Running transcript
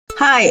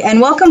Hi, and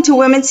welcome to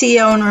Women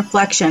CEO in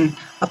Reflection,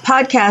 a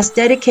podcast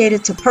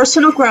dedicated to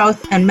personal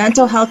growth and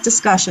mental health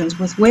discussions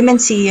with women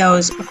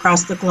CEOs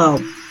across the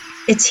globe.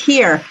 It's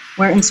here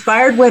where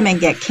inspired women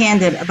get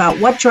candid about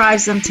what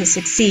drives them to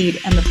succeed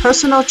and the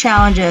personal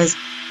challenges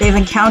they've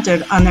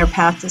encountered on their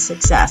path to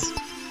success.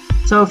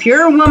 So if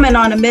you're a woman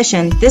on a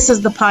mission, this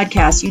is the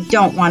podcast you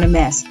don't want to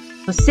miss.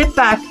 So sit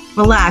back,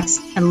 relax,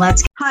 and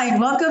let's go. Hi, and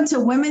welcome to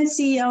Women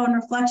CEO in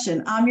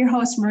Reflection. I'm your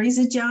host,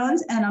 Marisa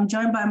Jones, and I'm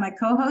joined by my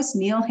co-host,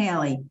 Neil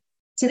Haley.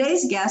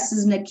 Today's guest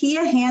is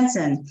Nakia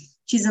Hanson.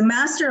 She's a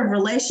master of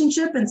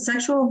relationship and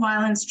sexual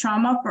violence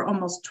trauma for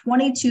almost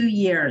 22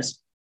 years.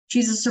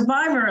 She's a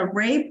survivor of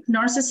rape,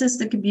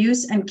 narcissistic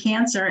abuse, and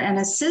cancer, and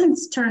has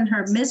since turned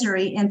her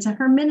misery into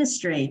her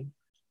ministry.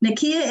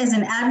 Nakia is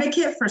an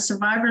advocate for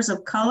survivors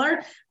of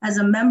color as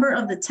a member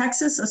of the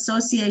Texas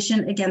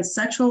Association Against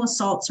Sexual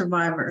Assault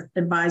Survivor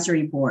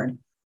Advisory Board.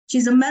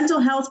 She's a mental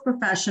health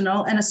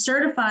professional and a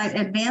certified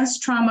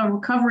advanced trauma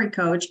recovery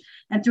coach,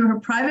 and through her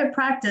private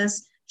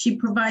practice, she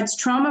provides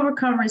trauma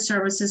recovery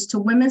services to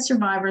women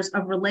survivors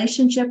of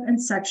relationship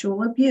and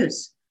sexual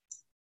abuse.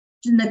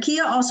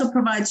 Nakia also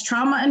provides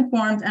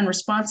trauma-informed and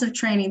responsive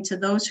training to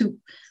those who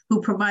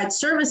provide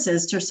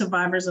services to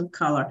survivors of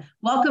color.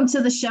 Welcome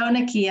to the show,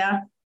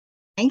 Nakia.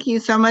 Thank you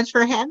so much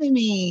for having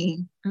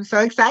me. I'm so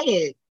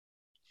excited.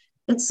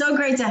 It's so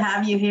great to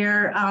have you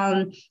here.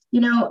 I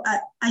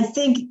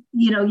think,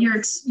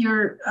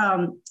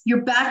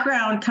 your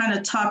background kind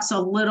of talks a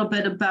little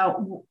bit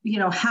about,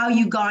 how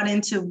you got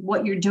into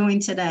what you're doing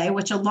today,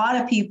 which a lot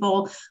of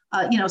people,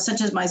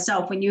 such as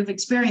myself, when you've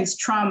experienced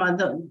trauma,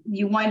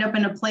 you wind up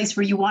in a place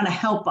where you want to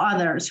help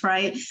others,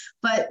 right?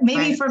 But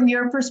maybe from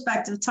your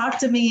perspective, talk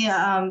to me,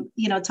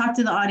 talk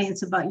to the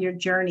audience about your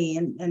journey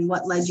and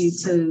what led you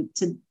to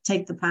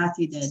take the path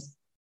you did.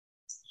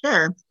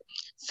 Sure.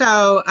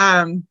 So,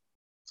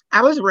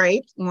 I was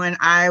raped when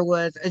I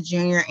was a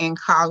junior in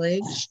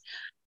college.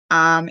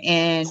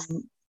 And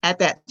at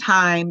that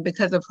time,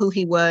 because of who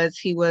he was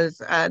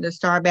the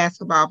star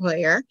basketball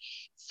player.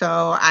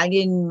 So I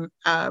didn't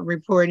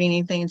report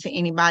anything to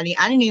anybody.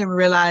 I didn't even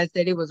realize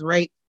that it was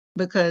rape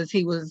because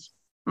he was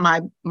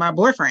my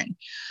boyfriend.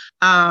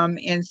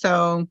 And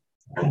so,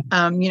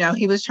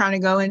 he was trying to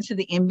go into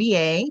the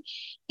NBA.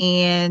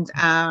 And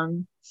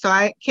so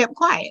I kept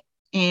quiet.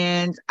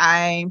 And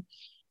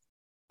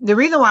the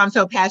reason why I'm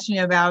so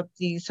passionate about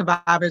the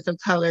survivors of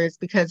color is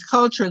because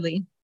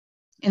culturally,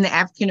 in the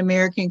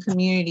African-American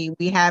community,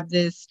 we have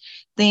this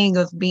thing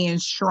of being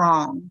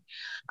strong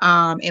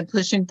and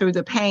pushing through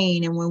the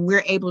pain. And when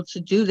we're able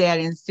to do that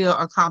and still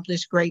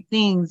accomplish great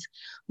things,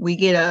 we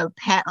get a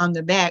pat on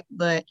the back.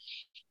 But,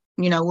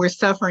 we're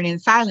suffering in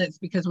silence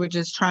because we're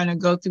just trying to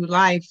go through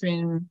life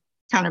and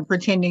kind of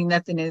pretending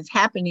nothing is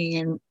happening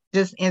and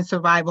just in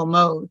survival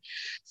mode.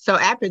 So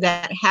after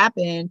that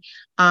happened,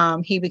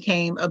 he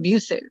became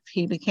abusive.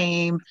 He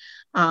became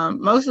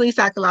mostly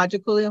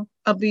psychological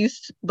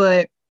abuse,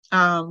 but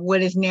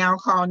what is now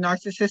called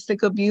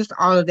narcissistic abuse,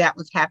 all of that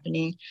was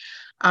happening.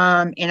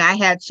 And I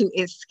had to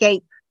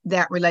escape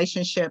that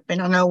relationship.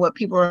 And I know what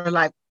people are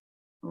like,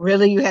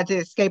 really? You had to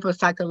escape a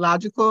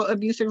psychological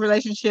abusive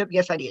relationship?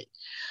 Yes, I did.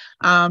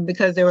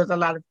 Because there was a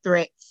lot of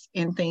threats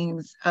and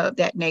things of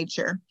that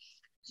nature.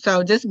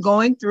 So just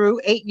going through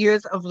 8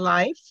 years of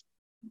life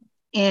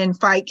in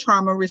fight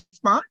trauma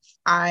response,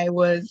 I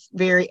was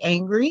very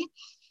angry.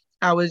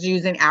 I was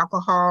using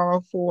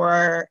alcohol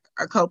for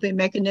a coping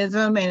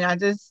mechanism, and I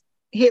just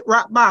hit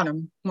rock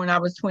bottom when I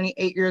was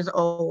 28 years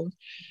old.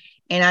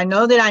 And I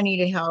know that I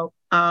needed help.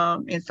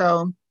 And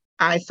so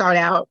I sought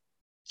out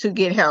to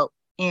get help,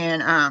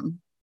 and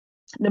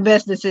the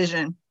best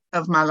decision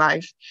of my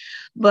life.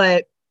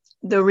 But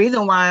the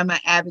reason why I'm an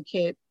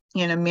advocate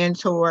and a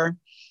mentor,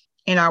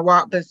 and I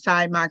walk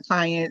beside my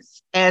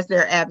clients as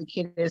their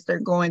advocate as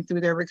they're going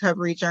through their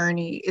recovery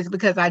journey, is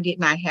because I did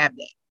not have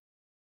that.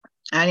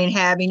 I didn't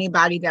have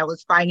anybody that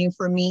was fighting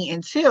for me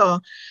until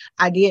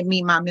I did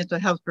meet my mental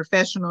health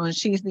professional. And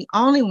she's the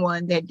only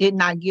one that did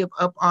not give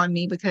up on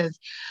me because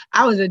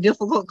I was a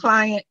difficult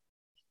client.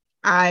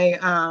 I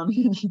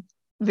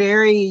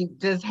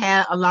just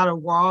had a lot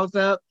of walls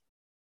up,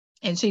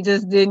 and she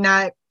just did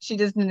not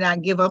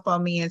give up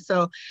on me. And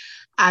so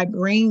I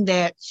bring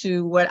that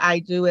to what I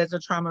do as a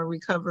trauma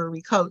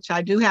recovery coach.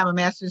 I do have a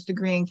master's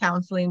degree in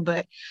counseling,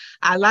 but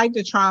I like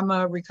the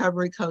trauma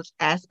recovery coach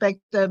aspect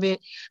of it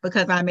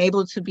because I'm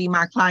able to be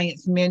my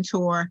client's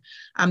mentor.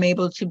 I'm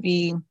able to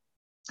be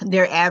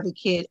their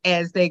advocate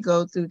as they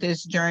go through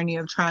this journey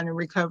of trying to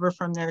recover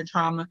from their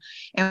trauma.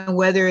 And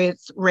whether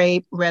it's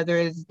rape, whether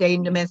it's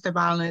dating domestic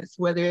violence,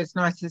 whether it's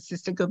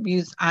narcissistic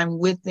abuse, I'm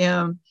with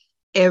them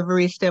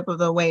every step of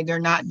the way. They're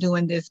not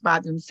doing this by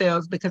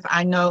themselves because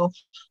I know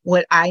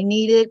what I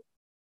needed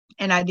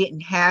and I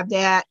didn't have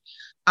that.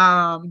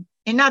 And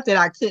not that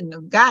I couldn't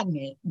have gotten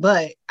it,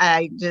 but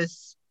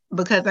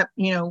because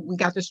we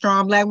got the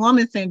strong Black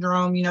woman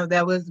syndrome,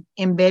 that was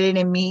embedded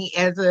in me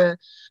as a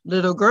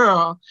little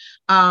girl.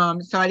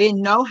 So I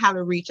didn't know how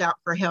to reach out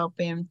for help.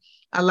 And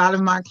a lot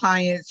of my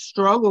clients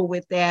struggle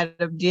with that,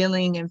 of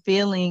dealing and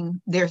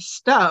feeling their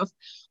stuff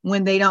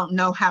when they don't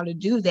know how to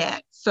do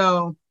that.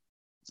 So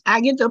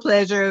I get the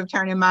pleasure of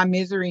turning my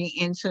misery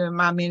into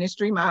my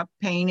ministry, my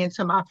pain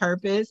into my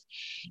purpose.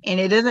 And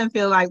it doesn't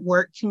feel like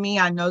work to me.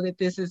 I know that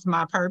this is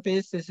my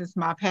purpose. This is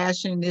my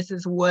passion. This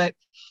is what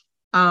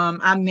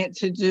I'm meant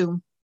to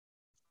do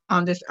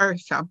on this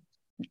earth. So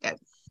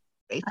that's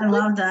basically. I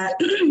love that.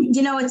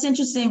 You know, it's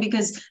interesting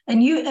because,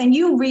 and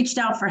you reached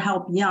out for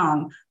help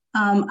young.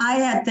 I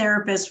had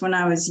therapists when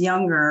I was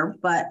younger,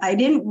 but I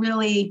didn't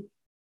really,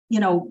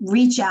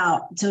 reach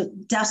out to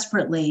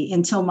desperately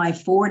until my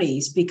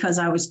 40s because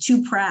I was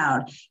too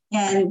proud.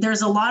 And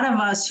there's a lot of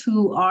us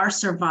who are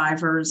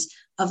survivors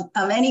of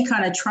any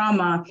kind of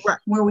trauma, Right.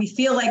 where we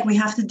feel like we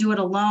have to do it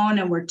alone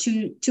and we're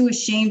too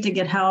ashamed to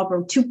get help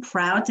or too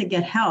proud to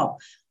get help.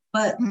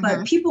 But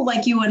people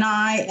like you and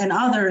I and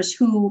others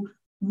who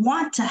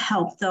want to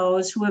help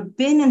those who have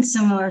been in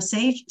similar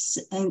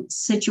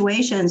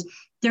situations,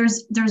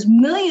 there's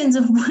millions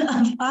of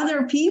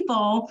other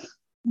people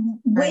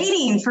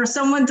waiting for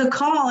someone to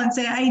call and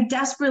say, I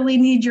desperately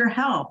need your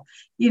help,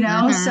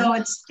 so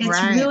it's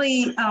Right.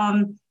 really,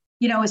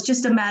 it's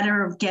just a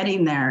matter of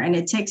getting there, and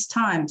it takes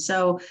time.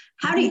 So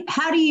how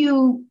do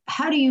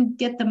you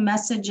get the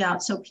message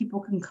out so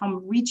people can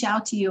come reach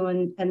out to you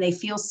and they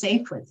feel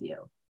safe with you?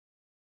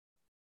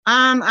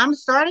 I'm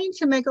starting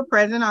to make a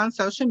presence on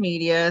social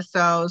media.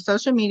 So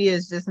social media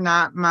is just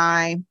not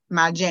my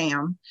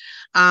jam.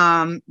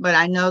 But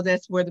I know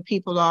that's where the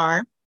people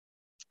are.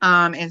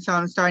 And so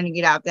I'm starting to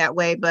get out that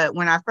way. But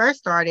when I first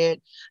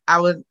started, I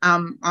was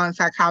on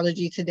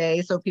Psychology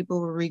Today, so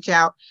people would reach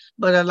out.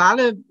 But a lot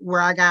of where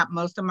I got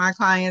most of my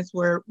clients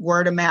were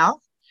word of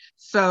mouth.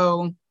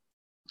 So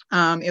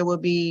it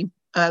would be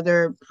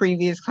other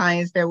previous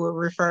clients that would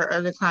refer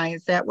other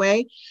clients that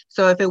way.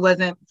 So if it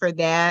wasn't for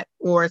that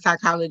or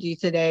Psychology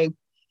Today,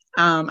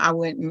 I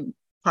wouldn't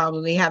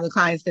probably have the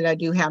clients that I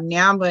do have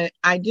now, but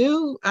I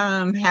do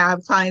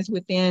have clients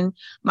within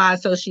my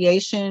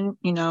association.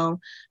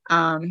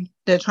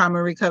 The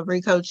trauma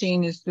recovery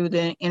coaching is through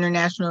the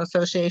International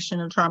Association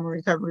of Trauma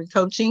Recovery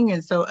Coaching.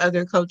 And so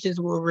other coaches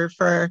will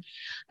refer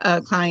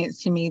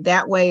clients to me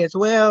that way as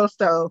well.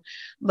 So,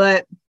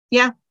 but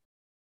yeah,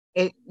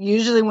 it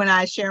usually when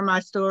I share my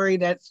story,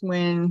 that's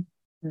when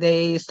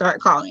they start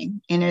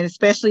calling, and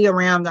especially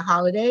around the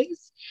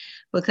holidays,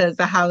 because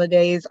the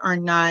holidays are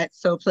not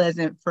so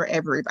pleasant for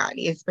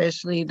everybody,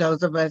 especially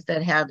those of us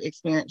that have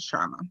experienced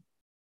trauma.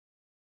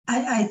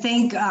 I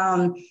think,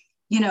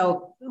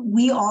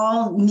 we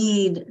all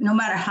need, no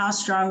matter how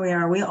strong we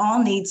are, we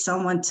all need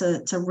someone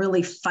to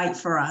really fight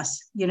for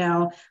us.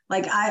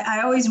 Like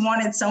I always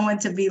wanted someone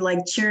to be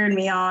like cheering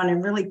me on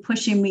and really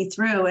pushing me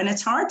through. And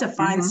it's hard to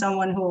find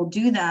someone who will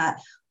do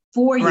that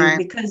for you, Right.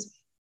 because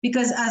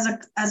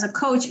as a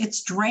coach,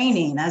 it's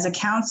draining. As a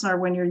counselor,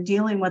 when you're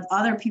dealing with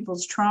other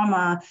people's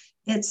trauma,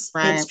 it's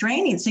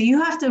draining. So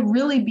you have to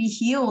really be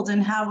healed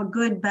and have a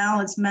good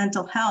balanced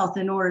mental health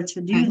in order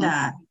to do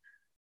that.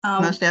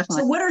 Most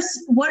definitely. So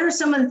what are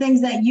some of the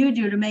things that you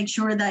do to make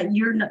sure that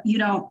you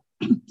don't,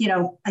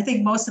 I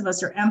think most of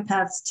us are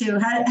empaths too.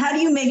 How do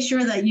you make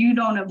sure that you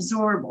don't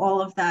absorb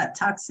all of that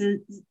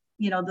toxic,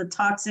 the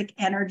toxic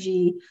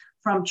energy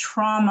from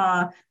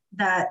trauma,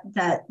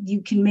 that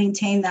you can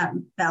maintain that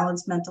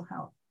balanced mental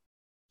health?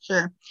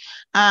 Sure.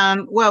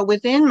 Well,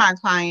 within my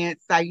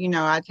clients, I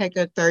take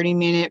a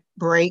 30-minute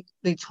break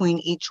between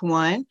each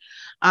one.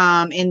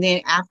 And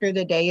then after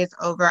the day is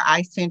over,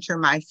 I center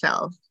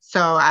myself. So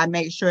I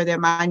make sure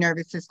that my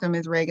nervous system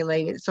is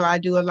regulated. So I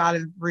do a lot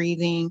of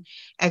breathing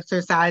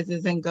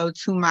exercises and go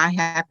to my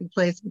happy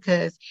place,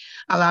 because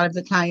a lot of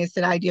the clients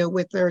that I deal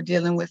with are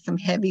dealing with some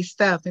heavy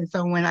stuff. And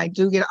so when I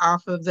do get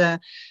off of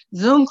the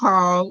Zoom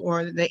call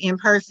or the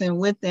in-person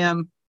with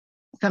them,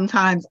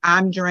 sometimes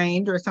I'm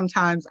drained or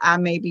sometimes I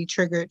may be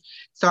triggered.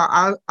 So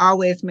I'll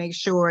always make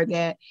sure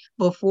that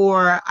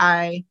before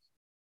I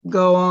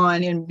go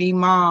on and be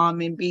mom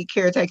and be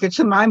caretaker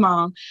to my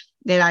mom,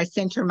 that I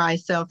center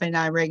myself and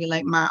I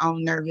regulate my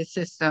own nervous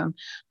system.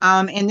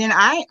 And then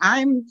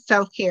I'm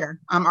self-care.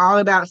 I'm all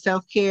about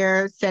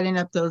self-care, setting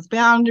up those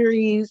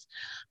boundaries,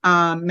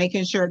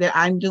 making sure that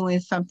I'm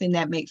doing something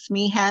that makes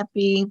me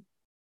happy.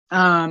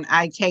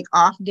 I take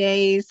off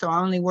days, so I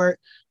only work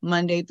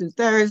Monday through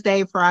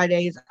Thursday.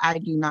 Fridays, I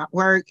do not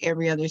work.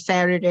 Every other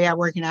Saturday, I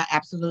work, and I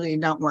absolutely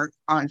don't work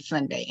on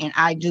Sunday. And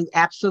I do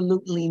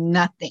absolutely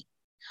nothing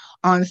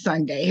on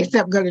Sunday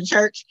except go to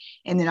church,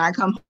 and then I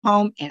come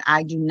home and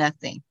I do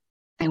nothing.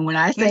 And when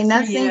I say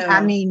nothing,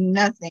 I mean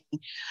nothing.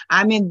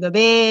 I'm in the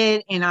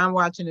bed and I'm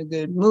watching a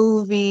good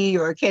movie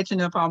or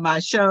catching up on my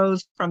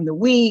shows from the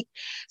week.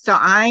 So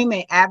I'm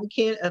an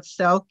advocate of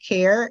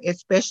self-care,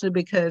 especially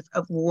because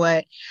of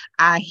what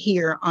I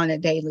hear on a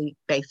daily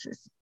basis.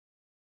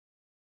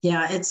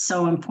 Yeah, it's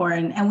so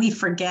important. And we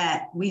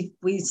forget,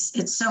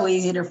 it's so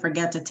easy to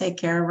forget to take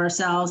care of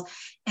ourselves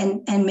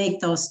and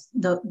make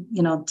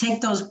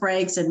take those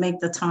breaks and make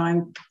the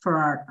time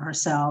for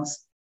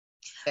ourselves.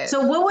 Yes.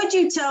 So what would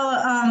you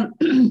tell,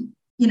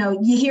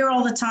 you hear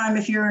all the time,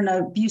 if you're in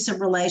an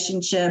abusive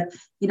relationship,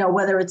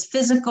 whether it's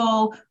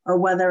physical or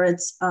whether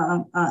it's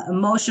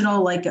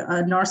emotional, like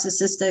a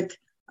narcissistic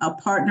a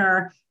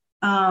partner,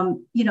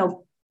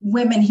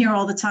 women hear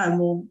all the time,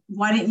 well,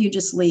 why didn't you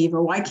just leave?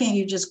 Or why can't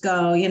you just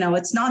go?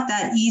 It's not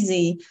that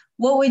easy.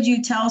 What would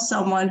you tell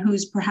someone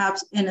who's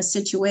perhaps in a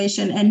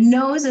situation and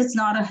knows it's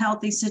not a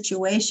healthy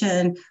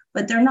situation,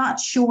 but they're not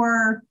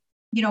sure,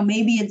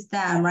 maybe it's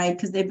them, right?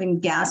 Because they've been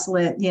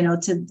gaslit,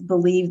 to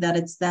believe that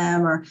it's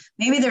them, or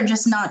maybe they're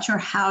just not sure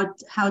how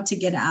to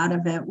get out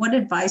of it. What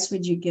advice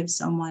would you give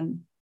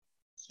someone?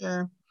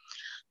 Sure.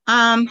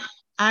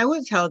 I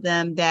would tell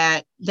them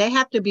that they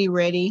have to be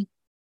ready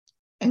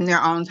in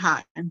their own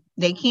time.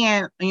 They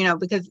can't,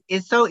 because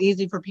it's so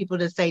easy for people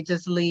to say,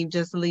 just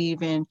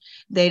leave, and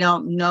they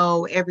don't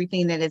know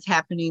everything that is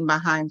happening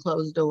behind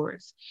closed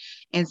doors.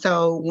 And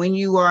so when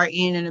you are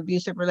in an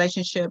abusive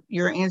relationship,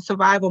 you're in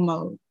survival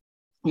mode.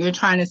 You're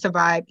trying to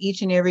survive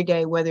each and every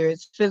day, whether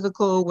it's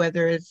physical,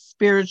 whether it's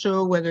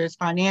spiritual, whether it's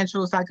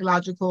financial,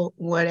 psychological,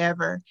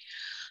 whatever.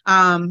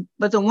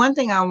 But the one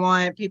thing I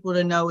want people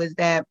to know is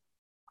that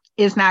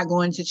it's not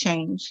going to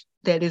change,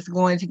 that it's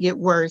going to get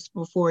worse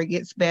before it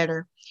gets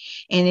better.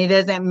 And it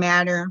doesn't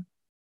matter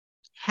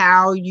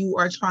how you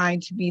are trying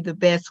to be the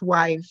best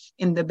wife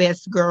and the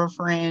best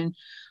girlfriend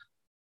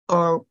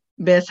or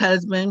best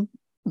husband,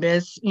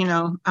 best,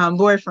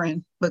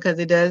 boyfriend, because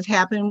it does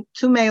happen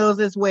to males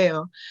as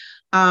well.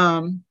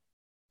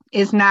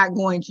 It's not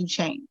going to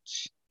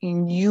change,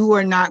 and you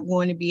are not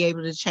going to be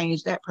able to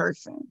change that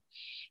person.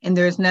 And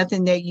there's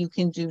nothing that you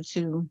can do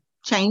to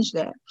change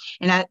that.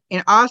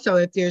 And also,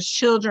 if there's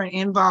children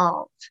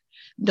involved,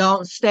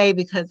 don't stay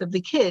because of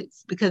the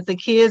kids, because the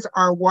kids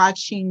are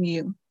watching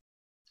you.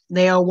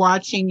 They are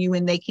watching you,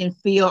 and they can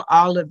feel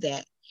all of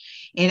that.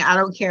 And I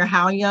don't care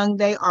how young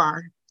they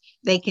are,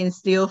 they can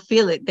still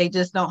feel it. They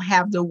just don't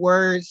have the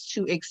words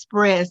to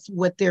express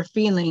what they're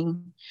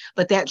feeling,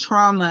 but that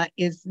trauma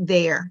is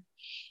there.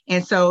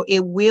 And so it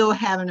will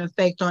have an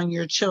effect on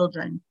your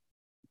children.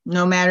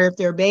 No matter if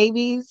they're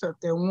babies or if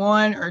they're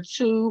 1 or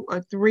 2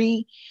 or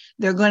 3,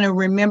 they're going to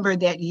remember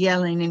that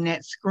yelling and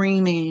that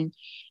screaming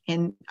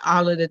and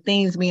all of the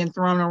things being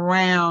thrown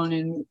around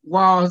and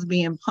walls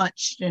being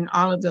punched and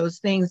all of those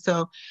things.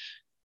 So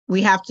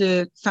we have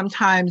to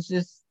sometimes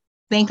just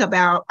think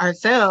about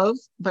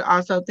ourselves, but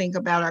also think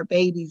about our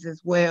babies as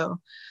well,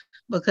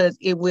 because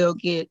it will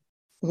get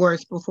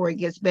worse before it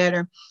gets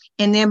better.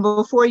 And then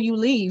before you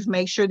leave,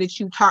 make sure that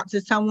you talk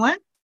to someone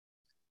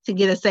to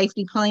get a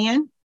safety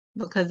plan,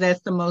 because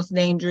that's the most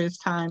dangerous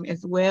time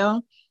as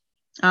well.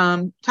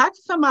 Talk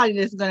to somebody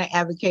that's going to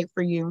advocate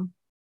for you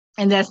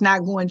and that's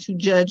not going to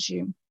judge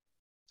you.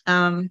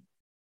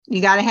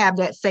 You got to have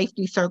that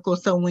safety circle,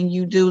 so when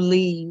you do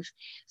leave,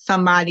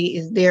 somebody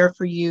is there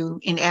for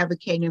you and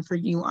advocating for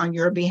you on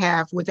your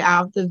behalf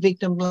without the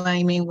victim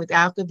blaming,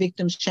 without the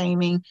victim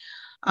shaming.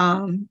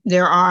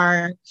 There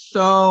are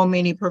so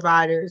many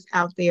providers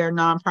out there,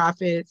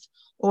 nonprofits,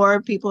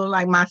 or people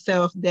like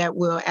myself that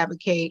will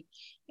advocate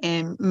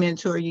and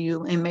mentor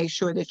you and make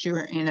sure that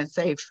you're in a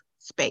safe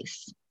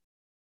space.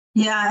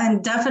 Yeah,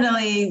 and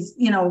definitely,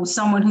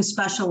 someone who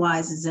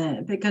specializes in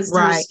it, because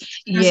there's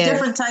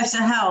different types of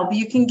help.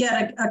 You can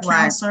get a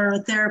counselor, a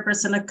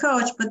therapist, and a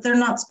coach, but they're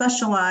not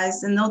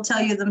specialized, and they'll tell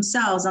you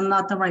themselves, I'm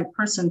not the right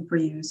person for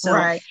you. So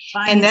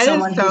find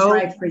someone who's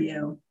right for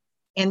you.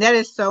 And that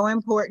is so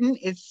important,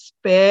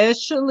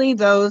 especially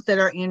those that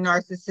are in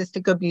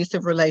narcissistic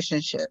abusive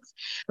relationships,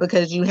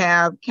 because you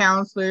have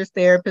counselors,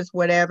 therapists,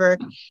 whatever.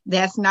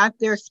 That's not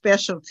their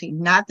specialty.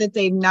 Not that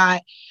they've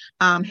not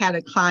had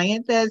a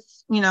client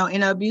that's, in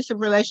an abusive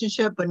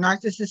relationship, but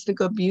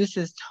narcissistic abuse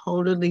is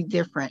totally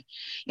different.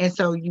 And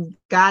so you've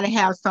got to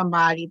have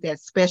somebody that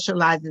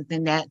specializes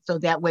in that, so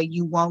that way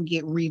you won't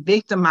get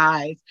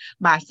re-victimized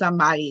by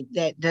somebody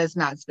that does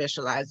not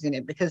specialize in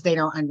it because they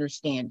don't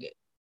understand it.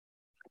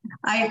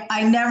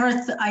 I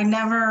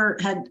never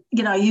had,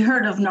 you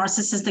heard of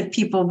narcissistic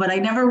people, but I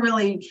never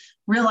really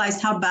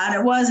realized how bad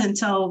it was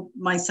until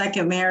my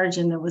second marriage,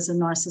 and it was a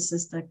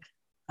narcissistic,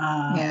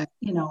 a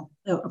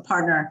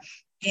partner.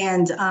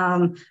 And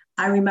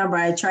I remember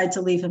I tried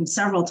to leave him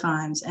several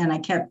times, and I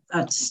kept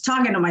just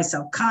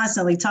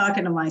constantly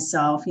talking to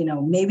myself,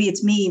 maybe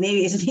it's me,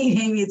 maybe it's me,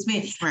 maybe it's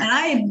me. Right. And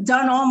I had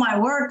done all my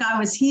work. I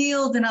was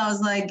healed, and I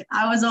was like,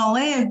 I was all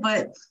in,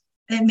 but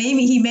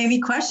he made me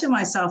question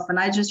myself. And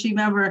I just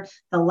remember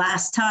the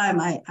last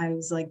time I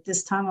was like,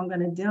 this time I'm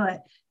going to do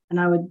it. And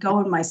I would go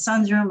in my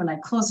son's room and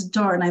I'd close the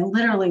door, and I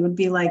literally would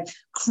be like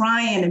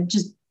crying and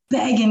just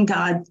begging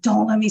God,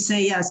 don't let me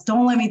say yes.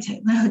 Don't let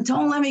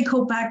me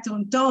go back to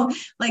him.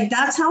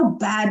 That's how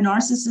bad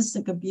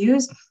narcissistic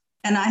abuse.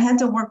 And I had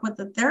to work with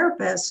a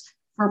therapist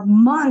for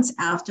months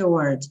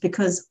afterwards,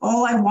 because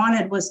all I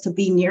wanted was to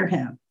be near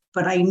him,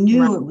 but I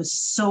knew it was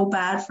so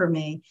bad for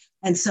me.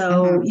 And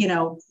so,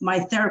 my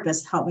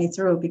therapist helped me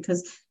through,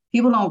 because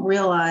people don't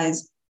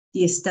realize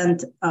the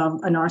extent of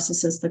a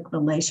narcissistic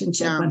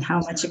relationship and how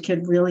much it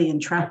could really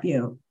entrap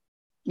you.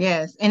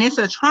 Yes. And it's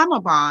a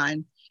trauma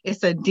bond.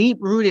 it's a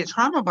deep-rooted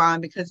trauma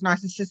bond, because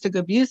narcissistic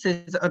abuse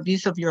is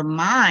abuse of your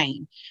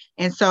mind.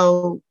 And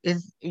so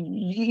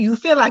you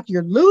feel like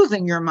you're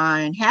losing your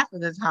mind half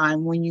of the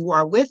time when you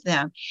are with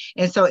them.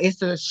 And so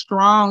it's a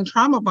strong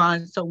trauma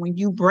bond. So when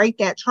you break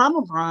that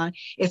trauma bond,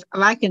 it's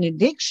like an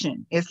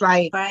addiction. It's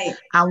like, Right.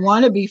 I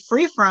want to be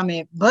free from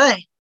it, but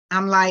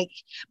I'm like,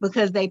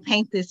 because they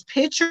paint this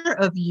picture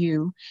of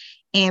you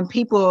and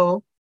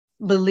people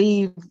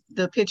believe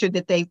the picture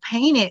that they've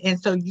painted.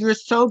 And so you're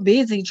so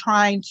busy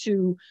trying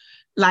to,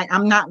 like,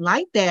 I'm not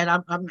like that.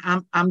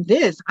 I'm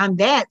this, I'm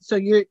that. So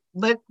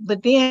but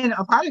then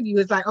a part of you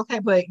is like, okay,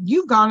 but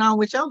you've gone on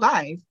with your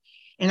life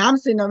and I'm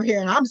sitting over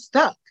here and I'm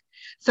stuck.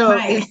 So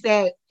Right.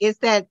 it's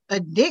that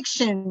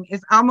addiction.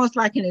 It's almost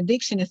like an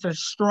addiction. It's a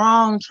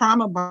strong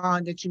trauma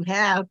bond that you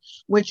have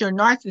with your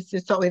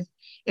narcissist. So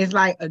it's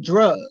like a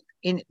drug,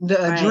 and the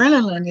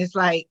adrenaline is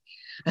like,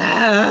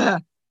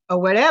 or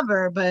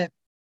whatever, but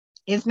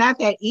it's not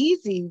that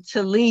easy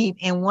to leave.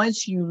 And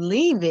once you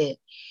leave it,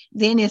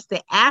 then it's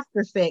the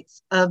after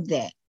effects of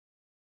that.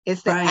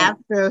 It's the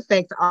after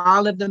effects,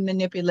 all of the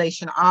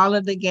manipulation, all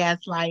of the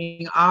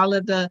gaslighting, all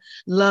of the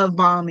love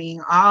bombing,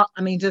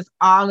 just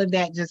all of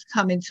that just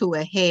coming to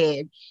a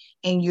head.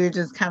 And you're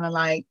just kind of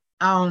like,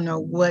 I don't know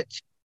what,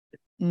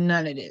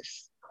 none of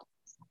this.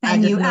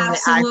 And you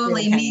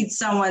absolutely need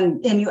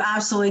someone,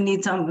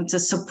 to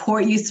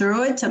support you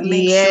through it, to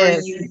make sure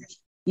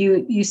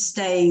you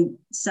stay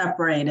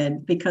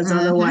separated, because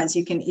otherwise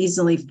you can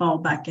easily fall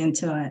back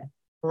into it.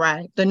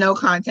 Right. The no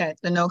contact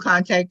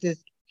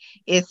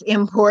it's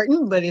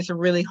important, but it's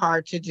really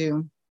hard to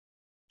do.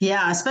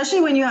 Yeah,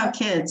 especially when you have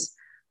kids.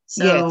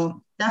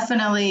 So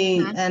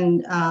definitely,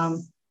 and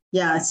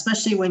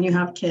especially when you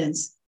have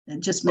kids, it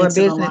just makes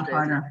it a lot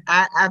harder.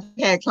 I've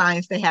had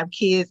clients that have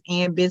kids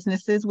and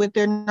businesses with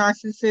their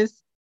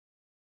narcissists.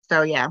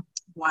 So yeah.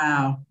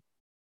 Wow.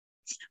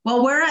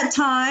 Well, we're at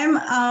time.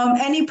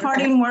 Any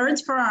parting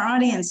words for our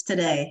audience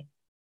today?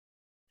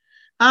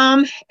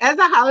 As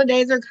the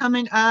holidays are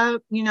coming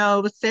up,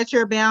 set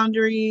your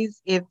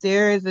boundaries. If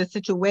there is a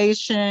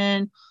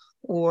situation,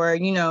 or,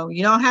 you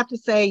don't have to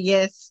say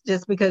yes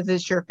just because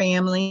it's your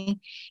family.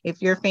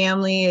 If your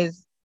family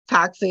is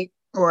toxic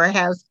or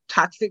has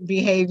toxic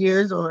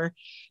behaviors, or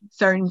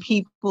certain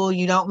people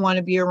you don't want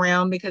to be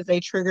around because they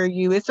trigger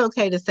you, it's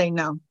okay to say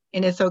no.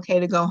 And it's okay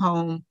to go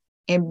home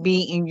and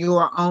be in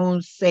your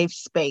own safe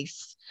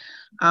space.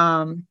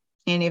 And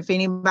if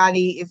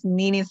anybody is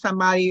needing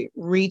somebody,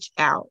 reach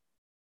out.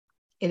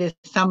 It is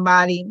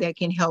somebody that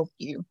can help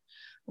you.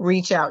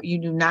 Reach out.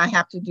 You do not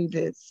have to do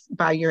this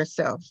by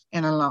yourself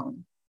and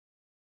alone.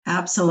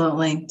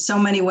 Absolutely. So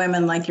many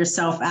women like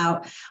yourself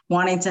out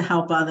wanting to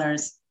help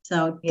others.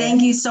 So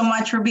thank you so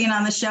much for being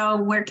on the show.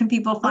 Where can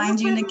people find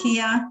you,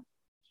 Nakia?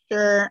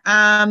 Sure.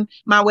 My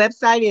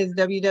website is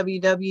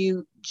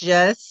www.justus,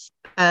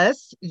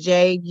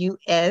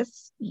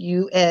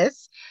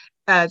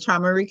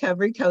 trauma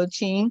recovery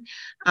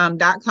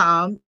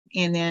coaching.com.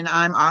 And then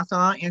I'm also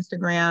on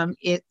Instagram.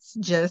 It's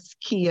just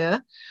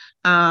Kia.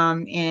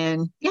 I'm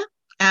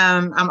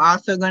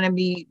also going to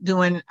be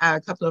doing a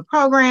couple of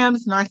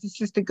programs,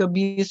 narcissistic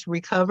abuse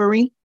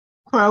recovery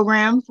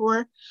program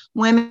for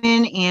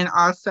women, and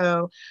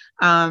also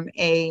a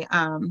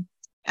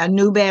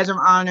new badge of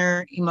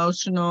honor,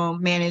 emotional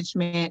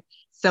management,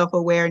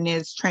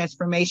 self-awareness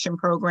transformation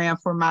program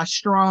for my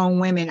strong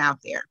women out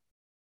there.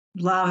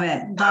 Love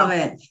it. Love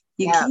it.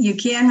 You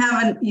can't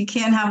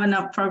have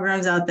enough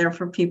programs out there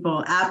for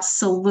people.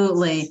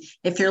 Absolutely.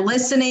 If you're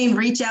listening,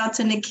 reach out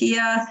to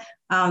Nakia.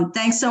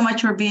 Thanks so much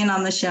for being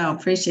on the show.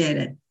 Appreciate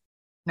it.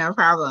 No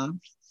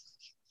problem.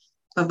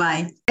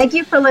 Bye-bye. Thank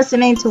you for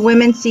listening to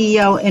Women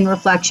CEO in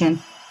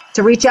Reflection.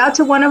 To reach out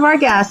to one of our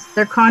guests,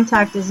 their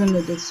contact is in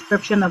the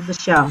description of the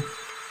show.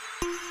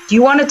 Do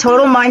you want a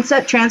total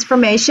mindset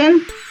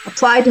transformation?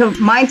 Apply to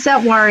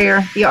Mindset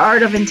Warrior, The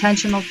Art of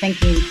Intentional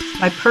Thinking,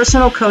 my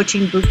personal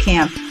coaching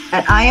bootcamp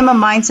at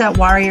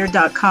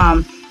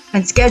IamAMindsetWarrior.com,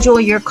 and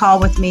schedule your call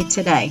with me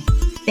today.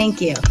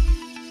 Thank you.